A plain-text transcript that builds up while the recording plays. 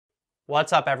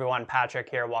What's up everyone, Patrick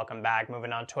here, welcome back.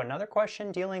 Moving on to another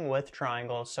question dealing with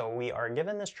triangles. So we are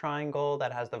given this triangle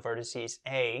that has the vertices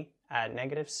A at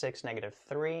 -6,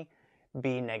 -3,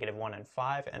 B -1 and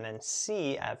 5, and then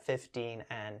C at 15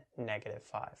 and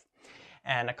 -5.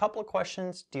 And a couple of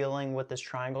questions dealing with this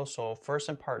triangle. So first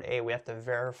in part A, we have to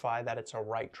verify that it's a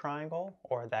right triangle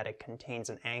or that it contains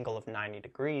an angle of 90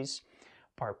 degrees.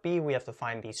 Part B, we have to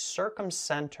find the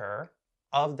circumcenter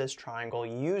of this triangle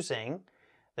using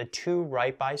the two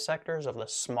right bisectors of the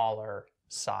smaller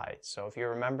sides. So if you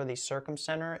remember the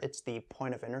circumcenter, it's the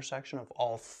point of intersection of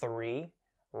all three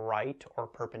right or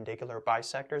perpendicular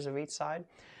bisectors of each side.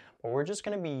 But we're just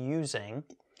going to be using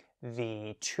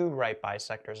the two right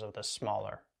bisectors of the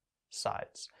smaller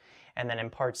sides. And then in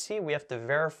part C, we have to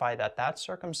verify that that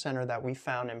circumcenter that we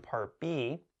found in part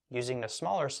B using the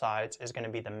smaller sides is going to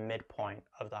be the midpoint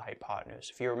of the hypotenuse.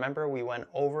 If you remember, we went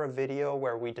over a video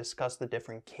where we discussed the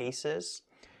different cases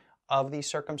of the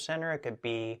circumcenter. It could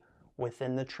be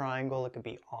within the triangle, it could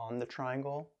be on the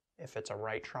triangle if it's a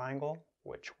right triangle,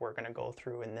 which we're going to go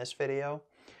through in this video.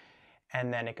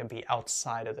 And then it could be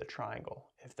outside of the triangle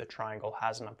if the triangle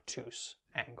has an obtuse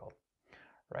angle,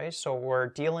 right? So we're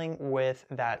dealing with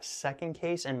that second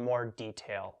case in more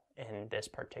detail in this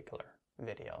particular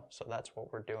video. So that's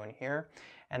what we're doing here.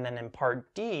 And then in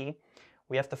part D,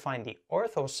 we have to find the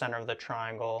orthocenter of the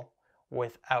triangle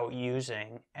without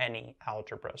using any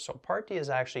algebra. So part D is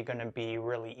actually going to be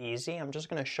really easy. I'm just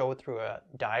going to show it through a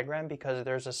diagram because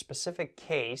there's a specific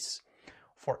case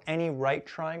for any right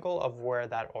triangle of where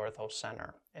that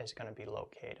orthocenter is going to be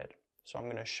located. So I'm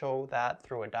going to show that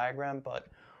through a diagram, but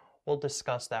we'll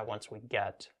discuss that once we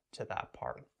get to that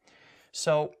part.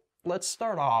 So let's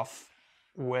start off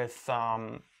with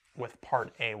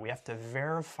part A. We have to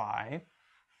verify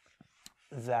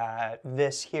that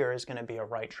this here is going to be a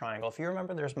right triangle. If you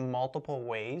remember, there's multiple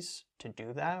ways to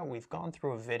do that. We've gone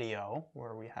through a video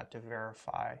where we had to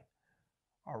verify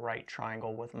a right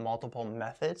triangle with multiple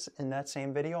methods in that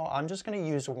same video. I'm just going to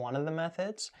use one of the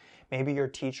methods. Maybe your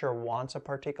teacher wants a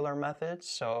particular method,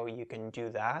 so you can do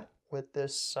that with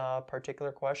this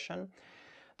particular question.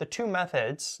 The two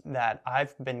methods that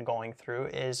I've been going through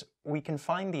is we can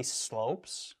find these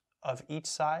slopes of each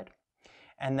side.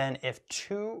 And then if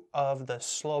two of the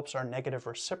slopes are negative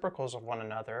reciprocals of one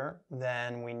another,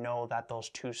 then we know that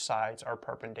those two sides are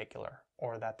perpendicular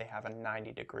or that they have a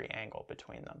 90-degree angle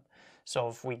between them. So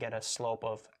if we get a slope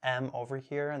of M over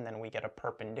here and then we get a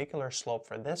perpendicular slope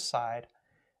for this side,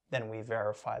 then we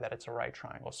verify that it's a right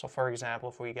triangle. So for example,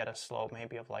 if we get a slope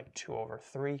maybe of like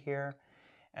 2/3 here,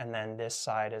 and then this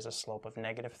side is a slope of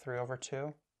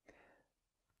 -3/2,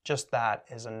 just that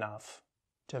is enough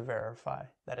to verify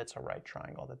that it's a right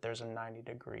triangle, that there's a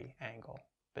 90-degree angle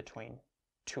between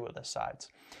two of the sides.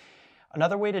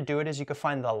 Another way to do it is you could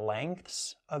find the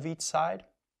lengths of each side,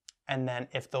 and then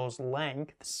if those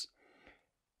lengths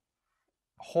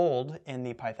hold in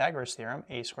the Pythagoras theorem,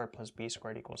 a squared plus b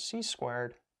squared equals c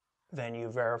squared, then you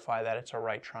verify that it's a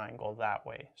right triangle that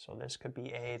way. So this could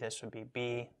be A, this would be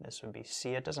B, this would be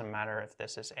C. It doesn't matter if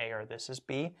this is A or this is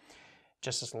B,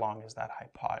 just as long as that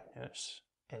hypotenuse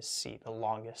is C, the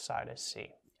longest side is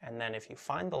C. And then if you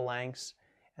find the lengths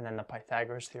and then the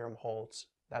Pythagoras theorem holds,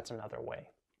 that's another way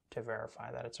to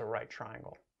verify that it's a right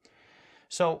triangle.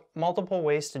 So multiple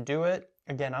ways to do it.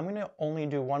 Again, I'm going to only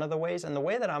do one of the ways, and the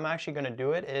way that I'm actually going to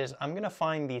do it is I'm going to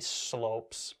find these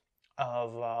slopes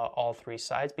of all three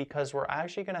sides because we're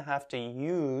actually going to have to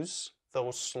use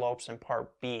those slopes in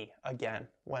part B again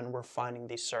when we're finding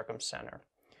the circumcenter,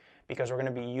 because we're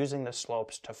going to be using the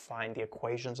slopes to find the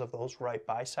equations of those right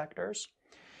bisectors.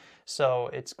 So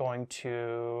it's going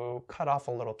to cut off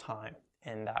a little time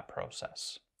in that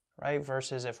process, right?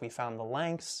 Versus if we found the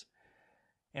lengths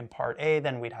in part A,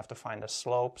 then we'd have to find the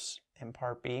slopes in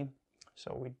part B.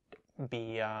 So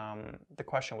the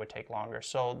question would take longer.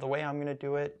 So the way I'm going to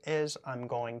do it is I'm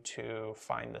going to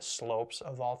find the slopes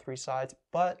of all three sides.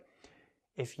 But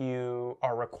if you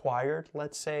are required,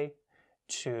 let's say,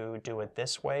 to do it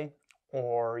this way,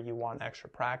 or you want extra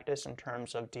practice in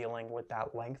terms of dealing with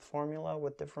that length formula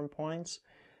with different points,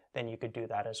 then you could do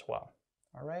that as well.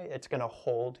 All right, it's going to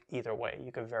hold either way.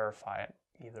 You could verify it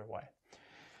either way.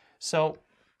 So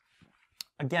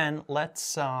again,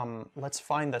 let's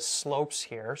find the slopes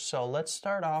here. So let's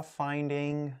start off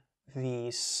finding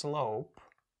the slope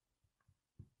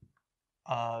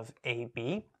of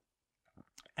AB,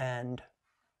 and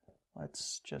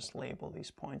let's just label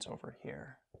these points over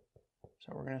here.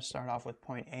 So we're going to start off with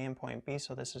point A and point B.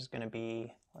 So this is going to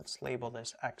be, let's label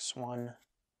this x1,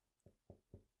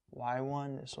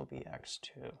 y1. This will be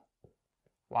x2,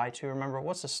 y2. Remember,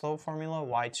 what's the slope formula?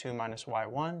 y2 minus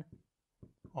y1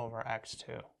 over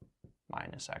x2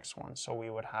 minus x1. So we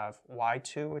would have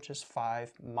y2, which is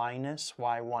 5, minus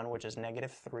y1, which is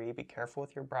negative 3. Be careful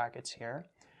with your brackets here.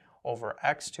 Over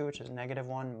x2, which is negative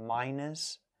 1,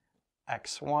 minus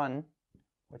x1,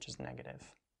 which is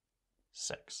negative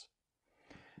 6.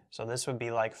 So this would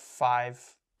be like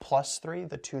 5 plus 3.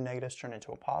 The two negatives turn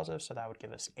into a positive, so that would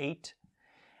give us 8.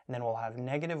 And then we'll have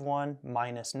negative 1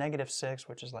 minus negative 6,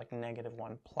 which is like negative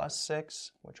 1 plus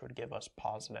 6, which would give us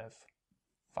positive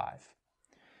 5.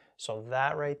 So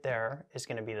that right there is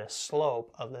going to be the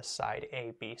slope of the side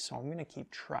AB. So I'm going to keep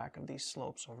track of these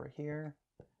slopes over here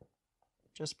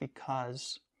just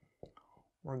because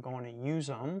we're going to use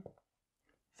them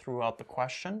throughout the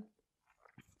question.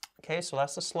 Okay, so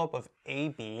that's the slope of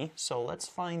AB. So let's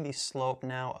find the slope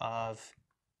now of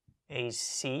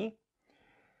AC.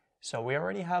 So we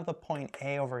already have the point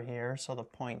A over here, so the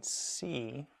point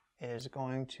C is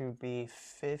going to be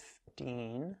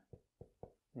 15,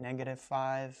 negative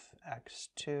 5,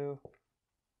 x2,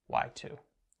 y2,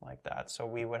 like that. So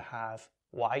we would have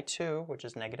y2, which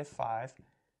is negative 5,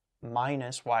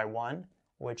 minus y1,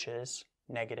 which is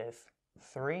negative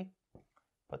 3.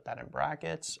 Put that in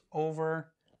brackets,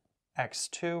 over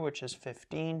x2, which is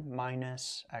 15,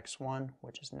 minus x1,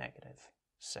 which is negative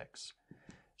 6.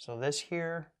 So this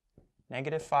here,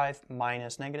 negative 5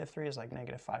 minus negative 3 is like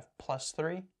negative 5 plus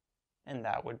 3, and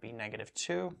that would be negative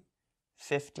 2.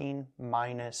 15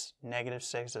 minus negative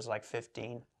 6 is like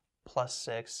 15 plus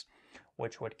 6,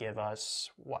 which would give us,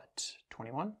 what,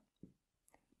 21?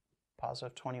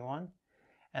 Positive 21.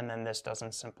 And then this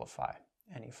doesn't simplify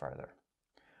any further.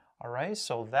 All right,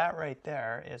 so that right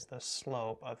there is the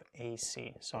slope of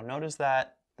AC. So notice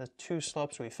that the two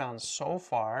slopes we found so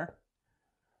far,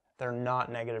 they're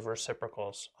not negative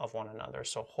reciprocals of one another.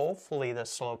 So hopefully the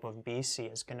slope of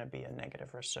BC is going to be a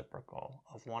negative reciprocal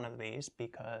of one of these,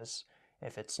 because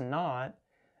if it's not,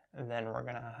 then we're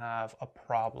going to have a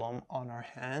problem on our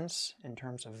hands in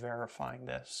terms of verifying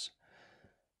this.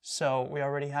 So we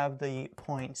already have the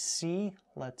point C.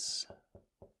 Let's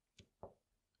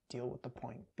deal with the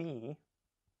point B.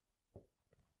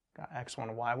 Got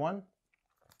x1, y1.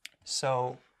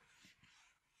 So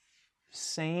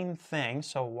same thing.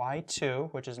 So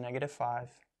y2, which is negative 5,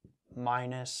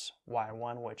 minus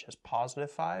y1, which is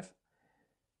positive 5.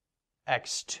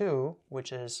 x2,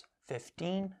 which is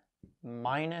 15,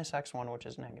 minus x1, which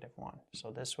is negative 1.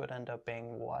 So this would end up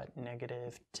being what?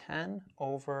 Negative 10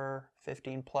 over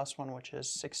 15 plus 1, which is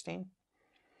 16.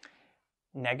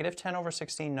 Negative 10 over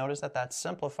 16, notice that that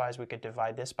simplifies. We could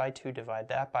divide this by 2, divide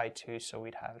that by 2, so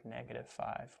we'd have negative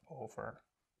 5 over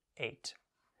 8.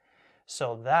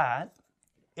 So that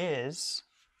is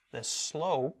the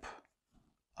slope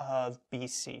of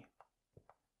BC,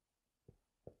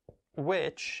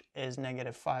 which is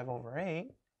negative 5 over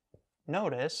 8.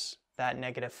 Notice that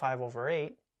negative 5 over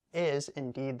 8 is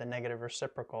indeed the negative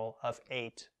reciprocal of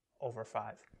 8 over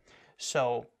 5.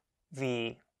 So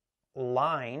the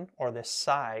line, or the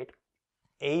side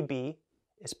AB,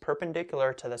 is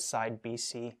perpendicular to the side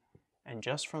BC, and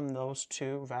just from those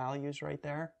two values right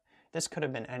there, this could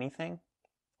have been anything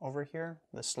over here,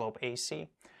 the slope AC.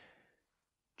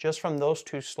 Just from those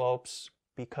two slopes,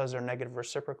 because they're negative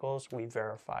reciprocals, we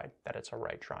verified that it's a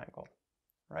right triangle,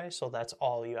 right? So that's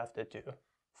all you have to do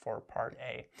for part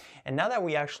A. And now that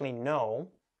we actually know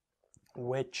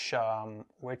which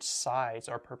sides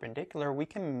are perpendicular, we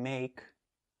can make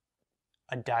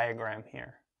a diagram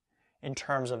here in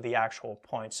terms of the actual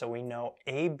points. So we know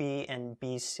AB and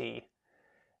BC.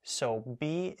 So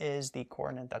B is the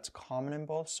coordinate that's common in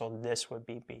both, so this would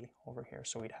be B over here.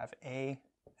 So we'd have A,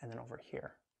 and then over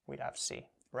here we'd have C,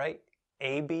 right?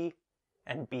 AB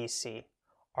and BC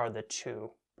are the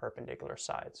two perpendicular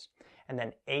sides. And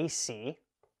then AC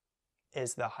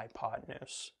is the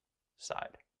hypotenuse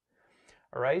side.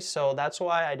 All right, so that's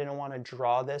why I didn't want to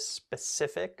draw this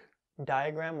specific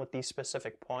diagram with these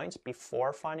specific points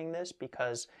before finding this,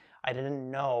 because I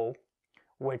didn't know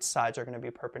which sides are going to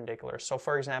be perpendicular. So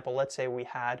for example, let's say we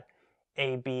had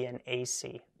AB and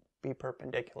AC be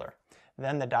perpendicular.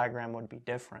 Then the diagram would be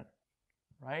different,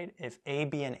 right? If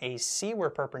AB and AC were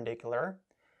perpendicular,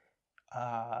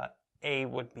 A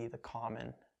would be the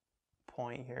common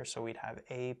point here. So we'd have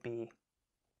AB,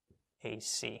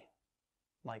 AC,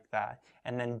 like that.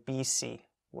 And then BC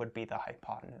would be the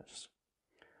hypotenuse.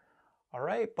 All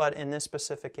right, but in this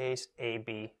specific case,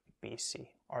 AB, BC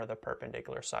are the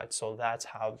perpendicular sides. So that's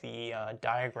how the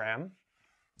diagram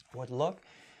would look.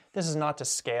 This is not to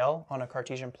scale on a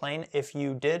Cartesian plane. If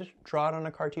you did draw it on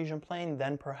a Cartesian plane,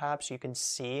 then perhaps you can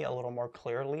see a little more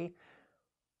clearly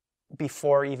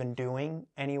before even doing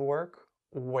any work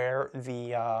where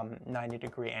the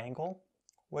 90-degree angle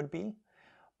would be.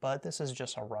 but this is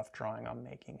just a rough drawing I'm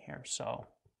making here. So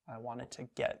I wanted to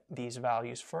get these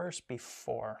values first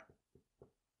before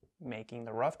making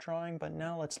the rough drawing, but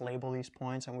now let's label these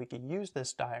points, and we could use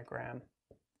this diagram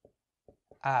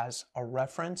as a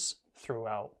reference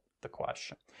throughout the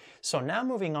question. So now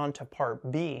moving on to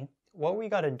part B, what we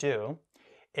got to do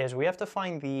is we have to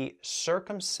find the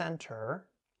circumcenter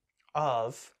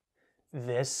of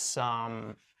this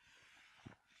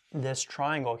this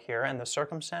triangle here. And the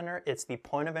circumcenter, it's the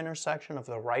point of intersection of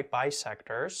the right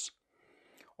bisectors,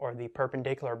 or the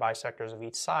perpendicular bisectors of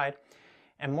each side.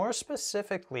 And more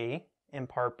specifically, in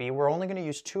part B, we're only going to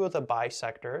use two of the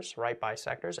bisectors, right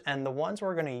bisectors, and the ones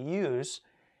we're going to use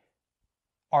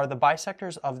are the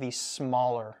bisectors of the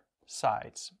smaller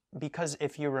sides. Because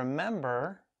if you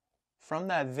remember from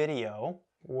that video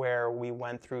where we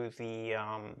went through the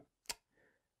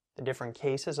different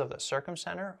cases of the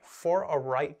circumcenter, for a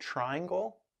right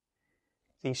triangle,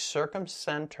 the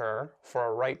circumcenter for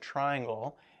a right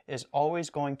triangle is always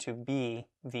going to be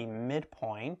the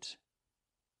midpoint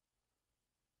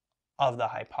of the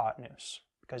hypotenuse.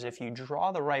 Because if you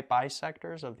draw the right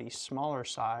bisectors of these smaller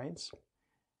sides,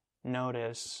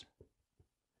 notice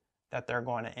that they're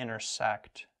going to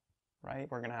intersect, right?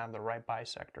 We're going to have the right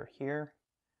bisector here,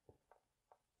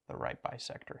 the right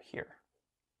bisector here.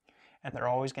 And they're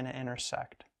always going to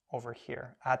intersect over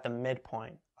here at the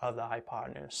midpoint of the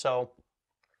hypotenuse. So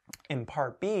in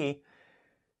part B,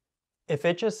 if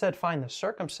it just said find the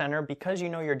circumcenter, because you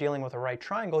know you're dealing with a right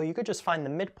triangle, you could just find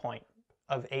the midpoint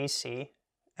of AC,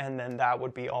 and then that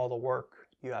would be all the work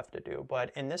you have to do.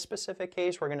 But in this specific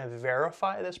case, we're going to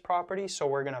verify this property. So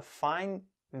we're going to find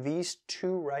these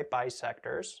two right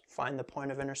bisectors, find the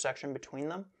point of intersection between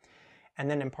them. And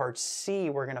then in part C,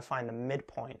 we're going to find the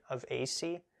midpoint of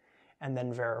AC, and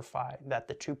then verify that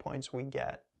the 2 points we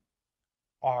get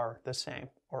are the same,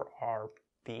 or are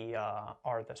the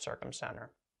circumcenter.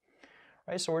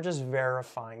 Right? So we're just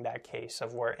verifying that case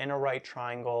of where in a right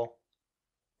triangle,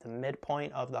 the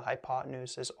midpoint of the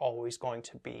hypotenuse is always going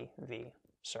to be the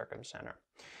circumcenter.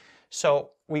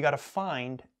 So we got to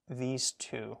find these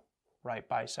two right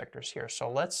bisectors here.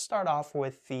 So let's start off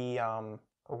with the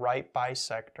right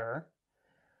bisector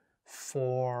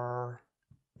for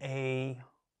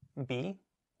AB,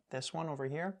 this one over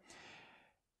here.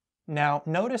 Now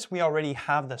notice we already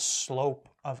have the slope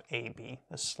of AB.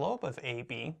 The slope of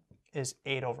AB is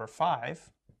 8 over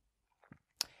 5.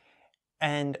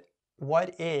 And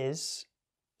what's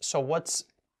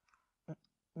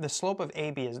the slope of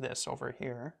AB is this over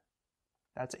here.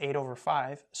 That's 8 over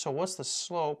 5. So what's the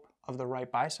slope of the right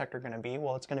bisector going to be?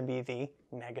 Well, it's going to be the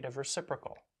negative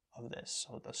reciprocal of this.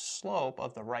 So the slope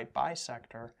of the right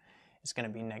bisector is going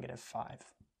to be negative 5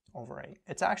 over 8.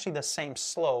 It's actually the same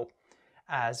slope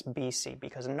as BC,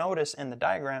 because notice in the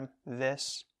diagram,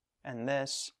 this and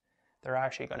this, they're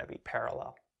actually going to be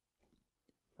parallel,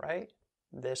 right?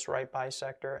 This right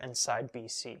bisector and side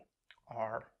BC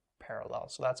are parallel.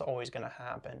 So that's always going to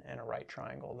happen in a right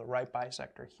triangle. The right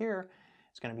bisector here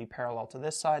is going to be parallel to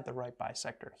this side. The right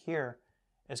bisector here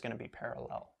is going to be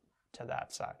parallel to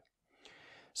that side.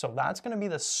 So that's going to be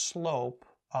the slope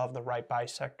of the right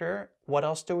bisector. What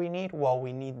else do we need? Well,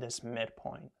 we need this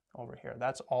midpoint over here.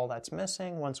 That's all that's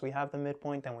missing. Once we have the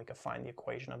midpoint, then we can find the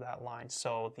equation of that line.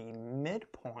 So the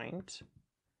midpoint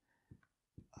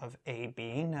of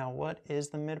AB, now what is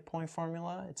the midpoint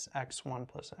formula? It's x1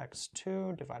 plus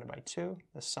x2 divided by 2,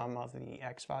 the sum of the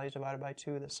x values divided by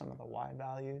 2, the sum of the y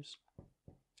values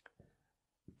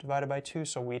divided by 2.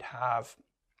 So we'd have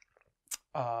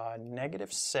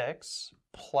negative 6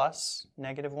 plus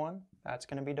negative 1, that's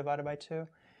going to be divided by 2.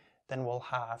 Then we'll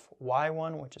have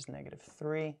y1, which is negative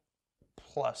 3,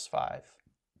 plus 5.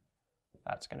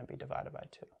 That's going to be divided by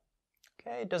 2.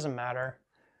 Okay, it doesn't matter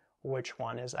which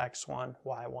one is x1,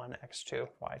 y1, x2,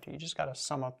 y2. You just got to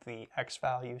sum up the x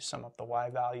values, sum up the y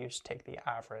values, take the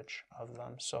average of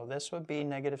them. So this would be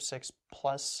negative 6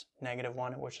 plus negative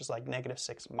 1, which is like negative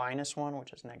 6 minus 1,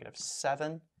 which is negative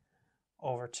 7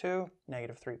 over 2.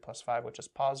 Negative 3 plus 5, which is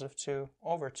positive 2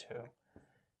 over 2,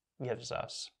 gives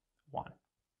us 1.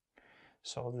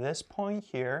 So this point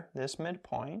here, this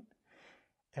midpoint,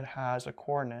 it has a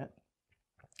coordinate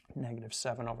negative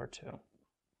 7 over 2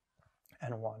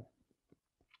 and 1.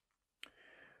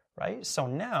 Right? So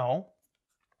now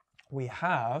we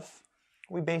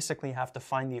basically have to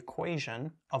find the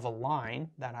equation of a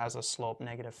line that has a slope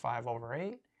negative 5 over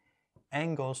 8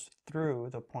 and goes through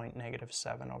the point negative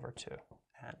 7 over 2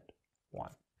 and 1.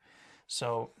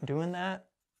 So doing that,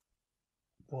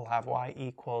 we'll have y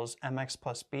equals mx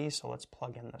plus b, so let's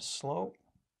plug in the slope.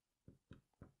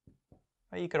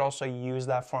 You could also use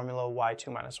that formula,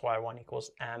 y2 minus y1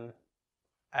 equals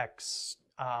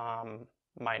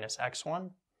minus x1.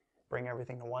 Bring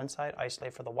everything to one side,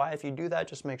 isolate for the y. If you do that,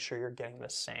 just make sure you're getting the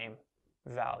same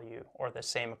value or the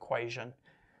same equation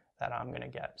that I'm going to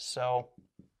get. So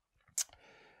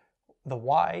the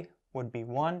y would be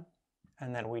 1,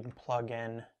 and then we'd plug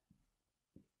in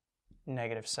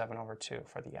negative 7 over 2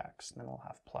 for the x. Then we'll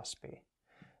have plus b.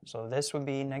 So this would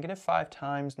be negative 5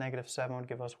 times negative 7 would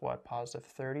give us what? Positive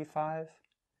 35.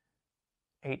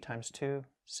 8 times 2,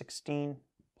 16,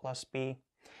 plus b.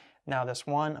 Now this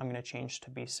 1, I'm going to change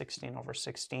to be 16 over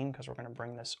 16 because we're going to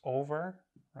bring this over,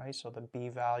 right? So the b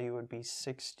value would be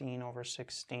 16 over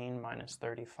 16 minus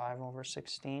 35 over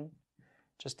 16.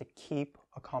 Just to keep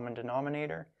a common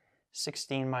denominator,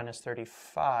 16 minus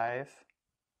 35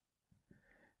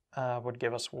 would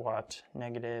give us what?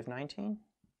 Negative 19?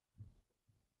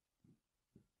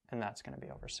 And that's going to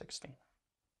be over 16.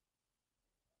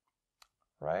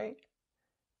 Right?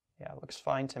 Yeah, it looks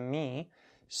fine to me.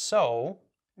 So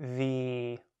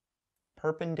the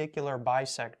perpendicular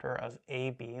bisector of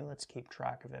AB, let's keep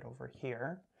track of it over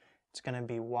here. It's going to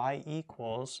be y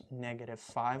equals negative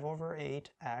 5 over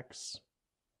 8x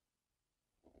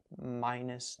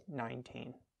minus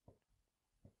 19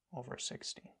 over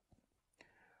 16.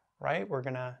 Right? We're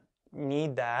going to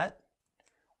need that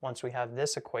once we have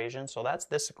this equation. So that's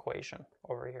this equation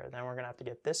over here. Then we're going to have to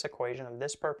get this equation of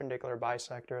this perpendicular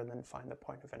bisector and then find the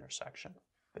point of intersection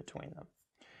between them.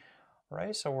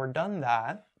 Right? So we're done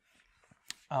that.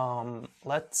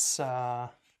 Let's now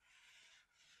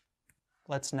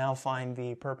find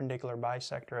the perpendicular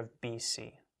bisector of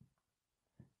BC.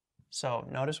 So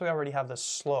notice we already have the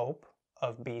slope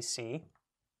of BC,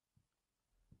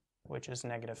 which is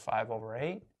negative 5 over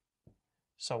 8.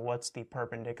 So what's the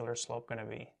perpendicular slope going to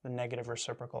be? The negative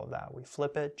reciprocal of that. We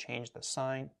flip it, change the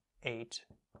sign, 8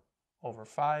 over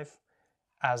 5.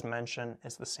 As mentioned,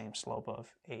 it's the same slope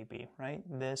of AB, right?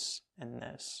 This and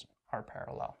this are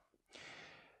parallel.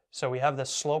 So we have the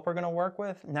slope we're going to work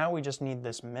with. Now we just need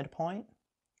this midpoint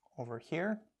over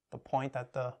here, the point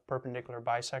that the perpendicular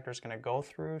bisector is going to go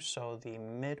through. So the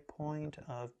midpoint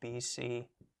of BC,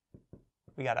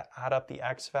 we got to add up the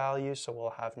x value. So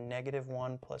we'll have negative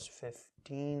 1 plus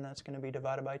 15. That's going to be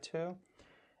divided by 2.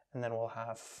 And then we'll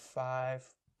have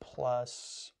 5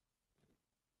 plus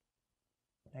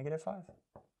negative 5.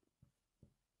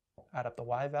 Add up the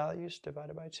y values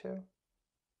divided by 2.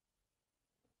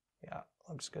 Yeah,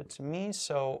 looks good to me.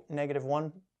 So negative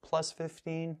 1 plus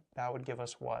 15, that would give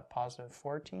us what? Positive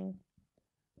 14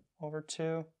 over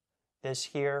 2. This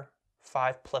here,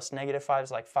 5 plus negative 5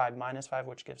 is like 5 minus 5,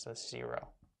 which gives us 0.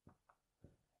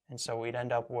 And so we'd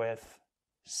end up with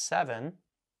 7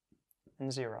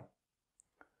 and 0.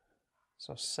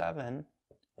 So 7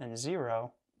 and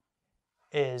 0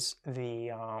 is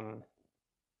the,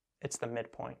 it's the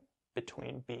midpoint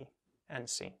between B and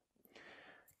C.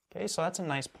 Okay, so that's a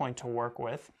nice point to work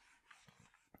with.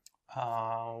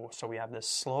 So we have this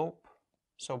slope.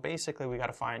 So basically we got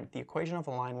to find the equation of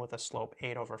a line with a slope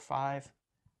 8 over 5.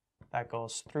 That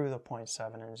goes through the point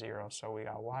 7 and 0. So we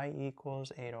got y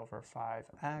equals 8 over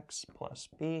 5x plus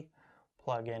b.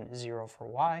 Plug in 0 for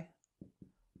y.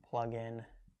 Plug in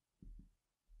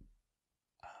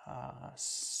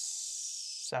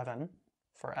 7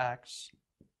 for x.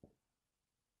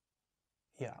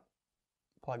 Yeah,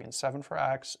 plug in 7 for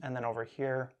x, and then over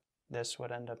here, this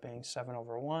would end up being 7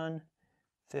 over 1,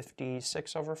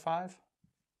 56 over 5,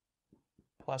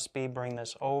 plus b, bring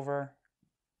this over,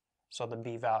 so the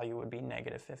b value would be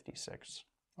negative 56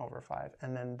 over 5.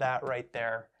 And then that right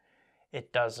there,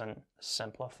 it doesn't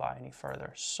simplify any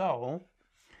further. So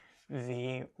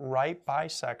the right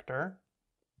bisector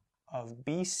of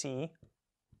BC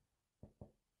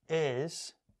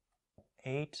is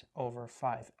 8 over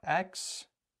 5x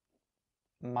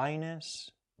minus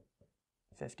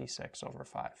 56 over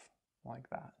 5, like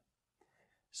that.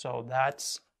 So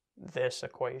that's this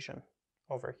equation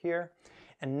over here.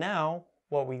 And now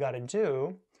what we got to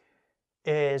do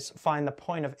is find the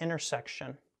point of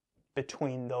intersection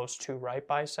between those two right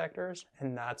bisectors,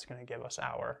 and that's going to give us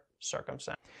our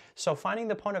circumcentre. So finding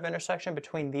the point of intersection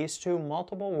between these two,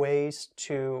 multiple ways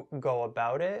to go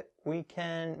about it. We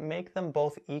can make them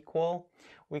both equal.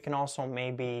 We can also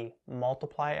maybe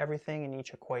multiply everything in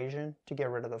each equation to get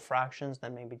rid of the fractions,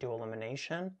 then maybe do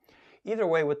elimination. Either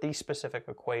way, with these specific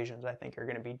equations, I think you're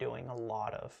going to be doing a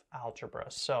lot of algebra.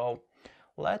 So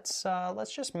let's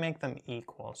just make them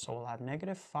equal. So we'll have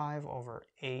negative 5 over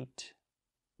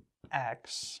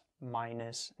 8x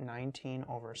minus 19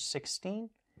 over 16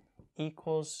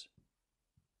 equals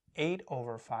 8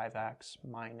 over 5x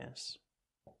minus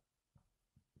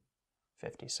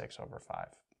 56 over 5.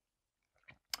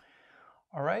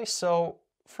 All right, so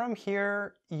from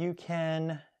here, we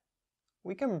can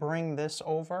bring this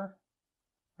over,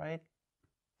 right?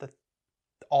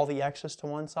 All the x's to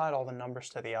one side, all the numbers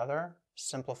to the other,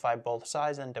 simplify both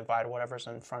sides and divide whatever's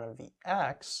in front of the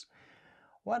x.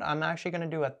 What I'm actually going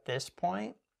to do at this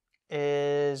point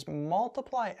is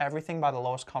multiply everything by the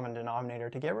lowest common denominator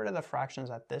to get rid of the fractions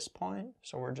at this point.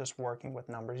 So we're just working with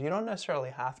numbers. You don't necessarily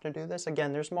have to do this.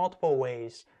 Again, there's multiple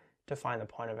ways to find the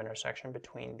point of intersection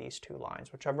between these two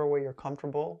lines. Whichever way you're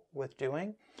comfortable with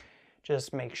doing,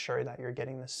 just make sure that you're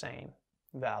getting the same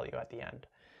value at the end.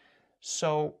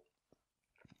 So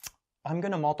I'm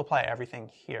going to multiply everything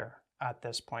here at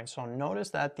this point. So notice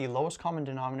that the lowest common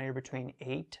denominator between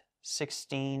 8,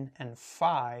 16, and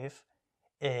 5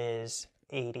 is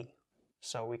 80.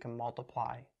 So we can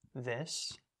multiply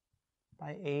this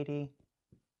by 80,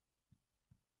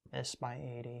 this by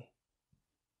 80,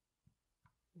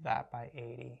 that by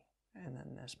 80, and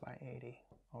then this by 80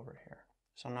 over here.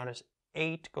 So notice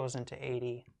 8 goes into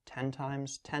 80 10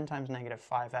 times. 10 times negative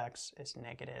 5x is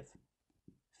negative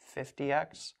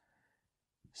 50x.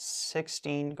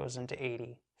 16 goes into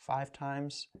 80 5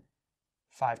 times.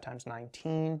 5 times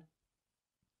 19,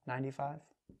 95.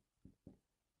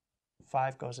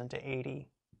 5 goes into 80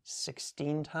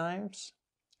 16 times.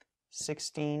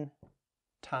 16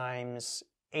 times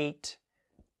 8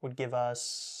 would give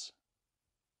us,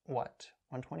 what,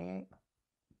 128?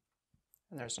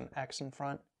 And there's an x in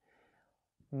front.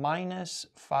 Minus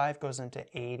 5 goes into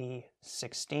 80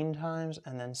 16 times,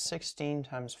 and then 16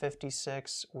 times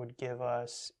 56 would give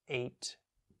us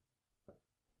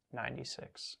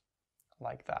 896,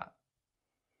 like that.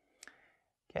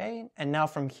 Okay, and now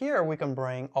from here we can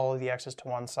bring all of the x's to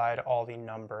one side, all the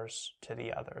numbers to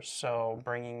the other. So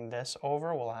bringing this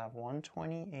over, we'll have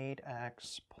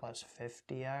 128x plus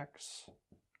 50x,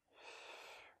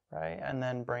 right? And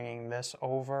then bringing this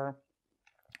over,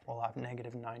 we'll have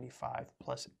negative 95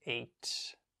 plus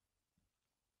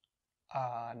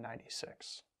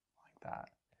 896, like that.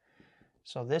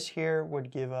 So this here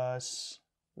would give us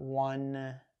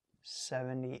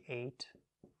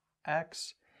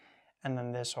 178x, and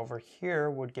then this over here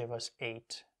would give us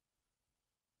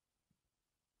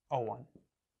 801.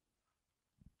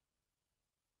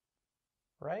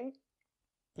 Right?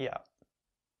 Yeah.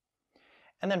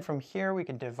 And then from here we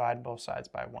could divide both sides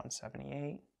by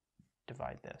 178.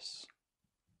 Divide this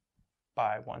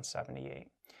by 178.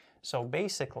 So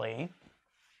basically,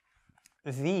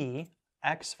 the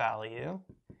x value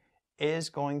is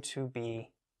going to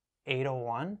be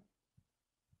 801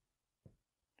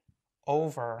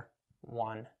 over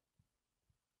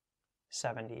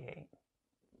 178,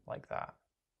 like that.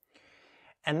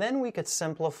 And then we could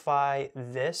simplify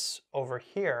this over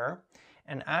here,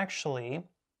 and actually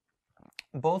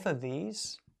both of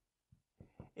these,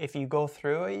 if you go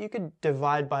through it, you could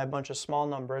divide by a bunch of small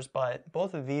numbers, but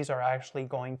both of these are actually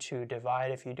going to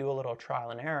divide if you do a little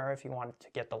trial and error, if you wanted to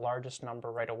get the largest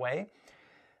number right away.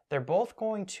 They're both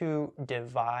going to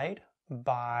divide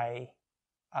by,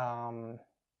 they're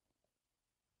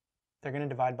going to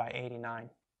divide by 89,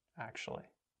 actually.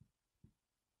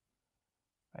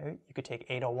 Right? You could take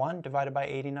 801 divided by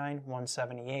 89,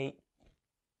 178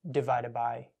 divided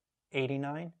by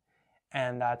 89,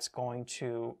 and that's going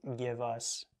to give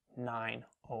us 9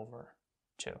 over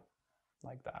 2,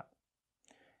 like that.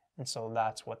 And so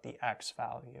that's what the x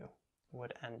value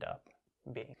would end up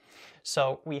being.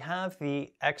 So we have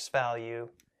the x value.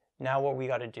 Now what we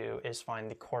got to do is find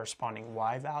the corresponding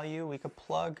y value. We could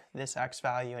plug this x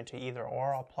value into either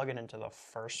or. I'll plug it into the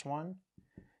first one.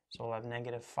 So we'll have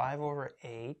negative 5 over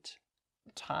 8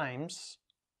 times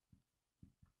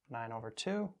 9 over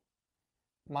 2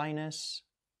 minus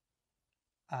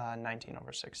 19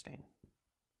 over 16,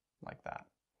 like that.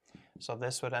 So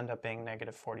this would end up being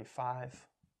negative 45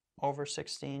 over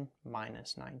 16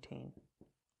 minus 19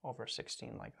 over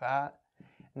 16, like that.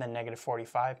 And then negative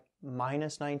 45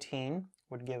 minus 19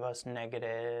 would give us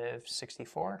negative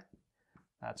 64.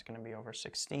 That's going to be over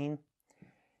 16.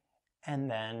 And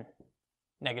then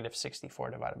negative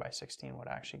 64 divided by 16 would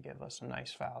actually give us a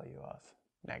nice value of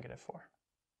negative 4.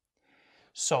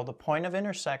 So the point of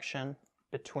intersection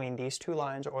between these two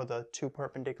lines, or the two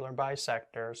perpendicular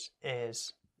bisectors,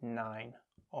 is 9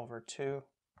 over 2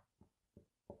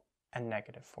 and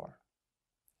negative 4.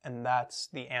 And that's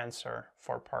the answer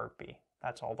for part B.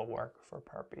 That's all the work for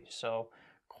part B. So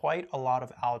quite a lot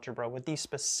of algebra with these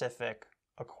specific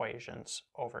equations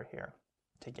over here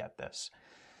to get this.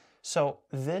 So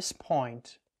this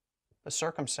point, the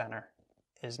circumcenter,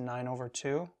 is 9 over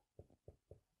 2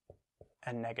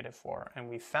 and negative 4. And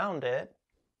we found it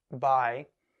by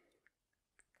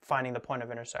finding the point of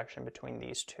intersection between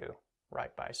these two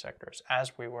right bisectors,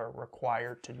 as we were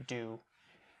required to do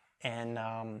in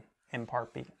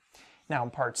Part B. Now in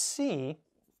Part C,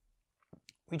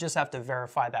 we just have to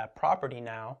verify that property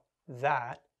now,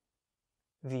 that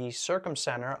the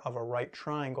circumcenter of a right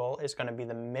triangle is going to be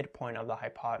the midpoint of the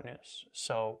hypotenuse.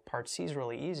 So Part C is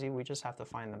really easy. We just have to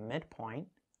find the midpoint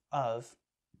of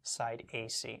side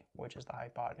AC, which is the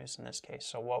hypotenuse in this case.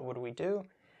 So what would we do?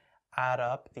 Add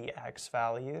up the x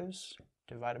values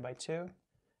divided by 2,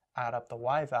 add up the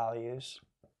y values,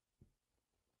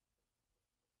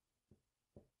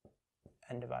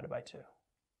 and divided by 2.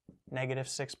 Negative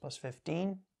 6 plus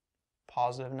 15,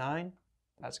 positive 9,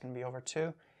 that's going to be over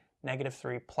 2. Negative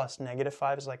 3 plus negative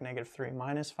 5 is like negative 3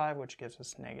 minus 5, which gives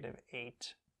us negative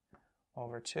 8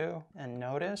 over 2. And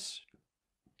notice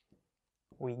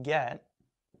we get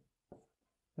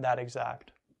that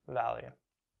exact value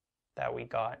that we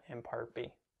got in Part B,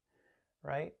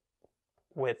 right?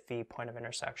 With the point of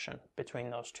intersection between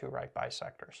those two right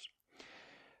bisectors.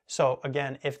 So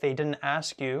again, if they didn't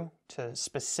ask you to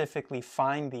specifically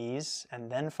find these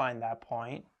and then find that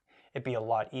point, it'd be a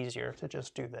lot easier to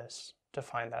just do this to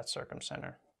find that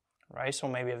circumcenter, right? So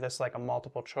maybe if this is like a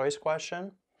multiple choice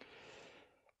question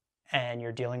and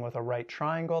you're dealing with a right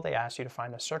triangle, they ask you to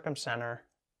find the circumcenter,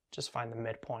 just find the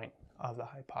midpoint of the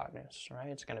hypotenuse, right?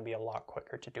 It's going to be a lot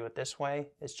quicker to do it this way.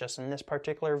 It's just in this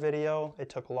particular video, it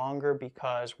took longer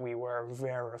because we were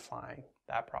verifying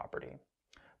that property.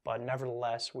 But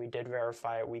nevertheless, we did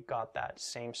verify it. We got that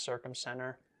same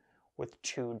circumcenter with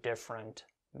two different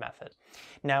methods.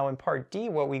 Now in Part D,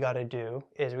 what we got to do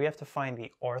is we have to find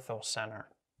the orthocenter.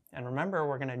 And remember,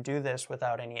 we're going to do this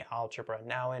without any algebra.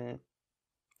 Now in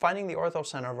finding the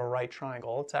orthocenter of a right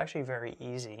triangle, it's actually very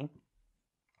easy.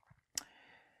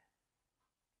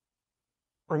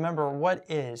 Remember, what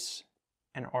is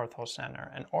an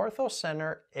orthocenter? An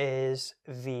orthocenter is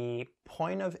the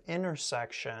point of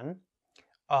intersection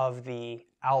of the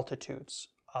altitudes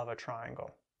of a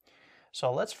triangle.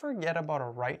 So let's forget about a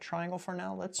right triangle for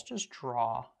now. Let's just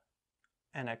draw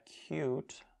an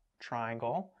acute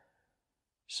triangle.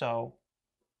 So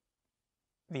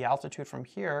the altitude from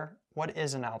here, what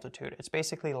is an altitude? It's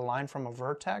basically the line from a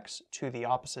vertex to the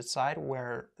opposite side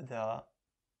where the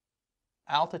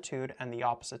altitude and the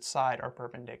opposite side are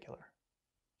perpendicular.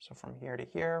 So from here to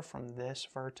here, from this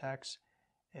vertex,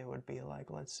 it would be like,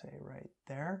 let's say right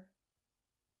there.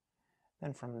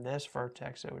 Then from this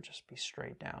vertex, it would just be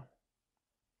straight down.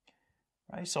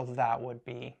 Right? So that would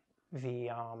be the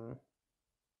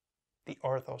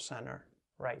orthocenter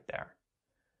right there.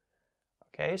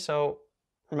 Okay, so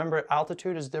remember,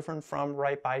 altitude is different from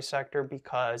right bisector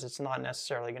because it's not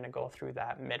necessarily going to go through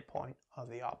that midpoint of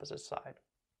the opposite side.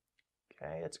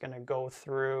 Okay, it's going to go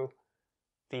through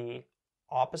the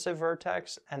opposite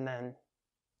vertex and then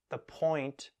the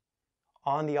point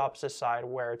on the opposite side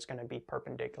where it's going to be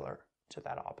perpendicular to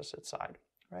that opposite side.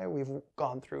 Right? We've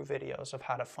gone through videos of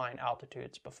how to find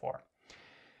altitudes before.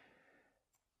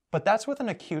 But that's with an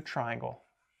acute triangle.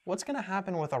 What's going to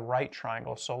happen with a right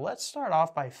triangle? So let's start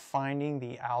off by finding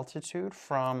the altitude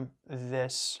from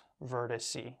this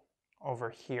vertice over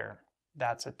here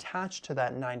that's attached to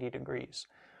that 90 degrees.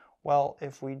 Well,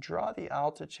 if we draw the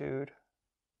altitude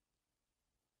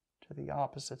to the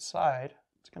opposite side,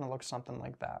 it's going to look something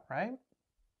like that, right?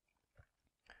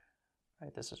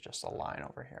 Right, this is just a line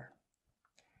over here.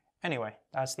 Anyway,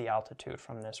 that's the altitude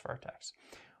from this vertex.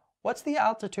 What's the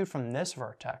altitude from this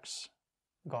vertex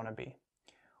going to be?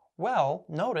 Well,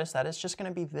 notice that it's just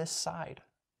going to be this side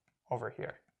over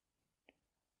here,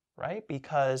 right?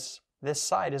 Because this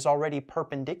side is already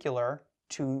perpendicular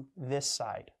to this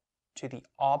side, to the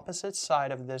opposite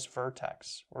side of this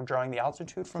vertex. We're drawing the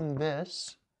altitude from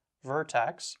this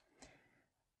vertex.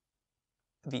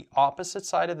 The opposite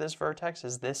side of this vertex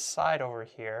is this side over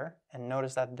here, and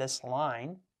notice that this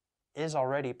line is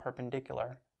already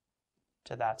perpendicular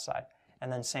to that side.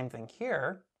 And then same thing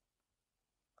here,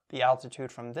 the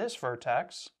altitude from this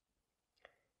vertex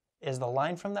is the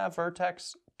line from that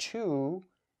vertex to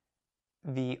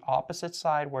the opposite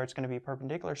side where it's going to be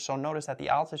perpendicular. So notice that the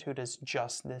altitude is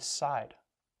just this side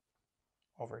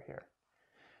over here.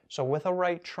 So with a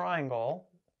right triangle,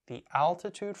 the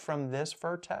altitude from this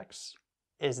vertex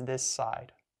is this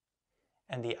side,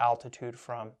 and the altitude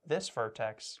from this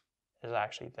vertex is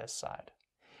actually this side.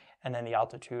 And then the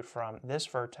altitude from this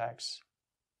vertex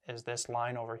is this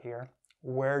line over here.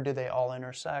 Where do they all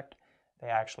intersect? They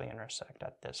actually intersect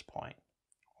at this point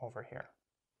over here.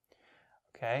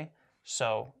 Okay,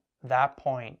 so that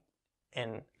point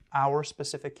in our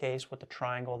specific case with the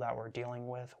triangle that we're dealing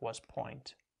with was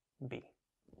point B.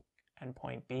 And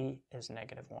point B is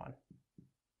 -1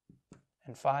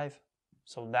 and 5.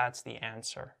 So that's the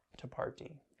answer to part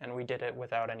D. And we did it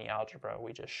without any algebra.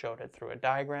 We just showed it through a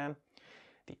diagram.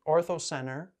 The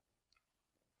orthocenter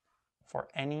for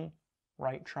any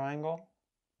right triangle,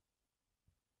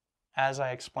 as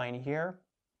I explained here,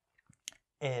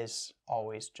 is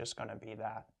always just going to be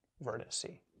that vertex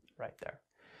right there.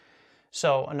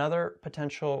 So another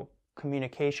potential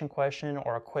communication question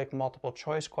or a quick multiple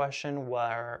choice question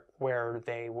where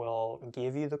they will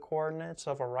give you the coordinates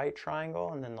of a right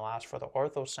triangle and then they'll ask for the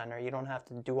orthocenter. You don't have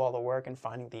to do all the work in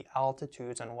finding the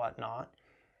altitudes and whatnot.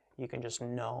 You can just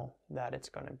know that it's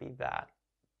going to be that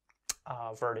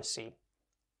vertex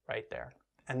right there.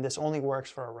 And this only works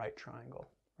for a right triangle,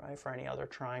 right? For any other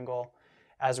triangle,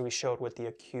 as we showed with the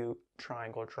acute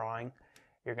triangle drawing,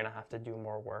 you're going to have to do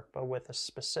more work. But with a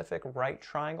specific right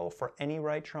triangle, for any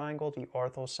right triangle, the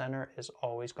orthocenter is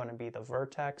always going to be the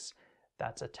vertex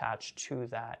that's attached to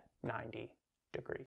that 90 degrees.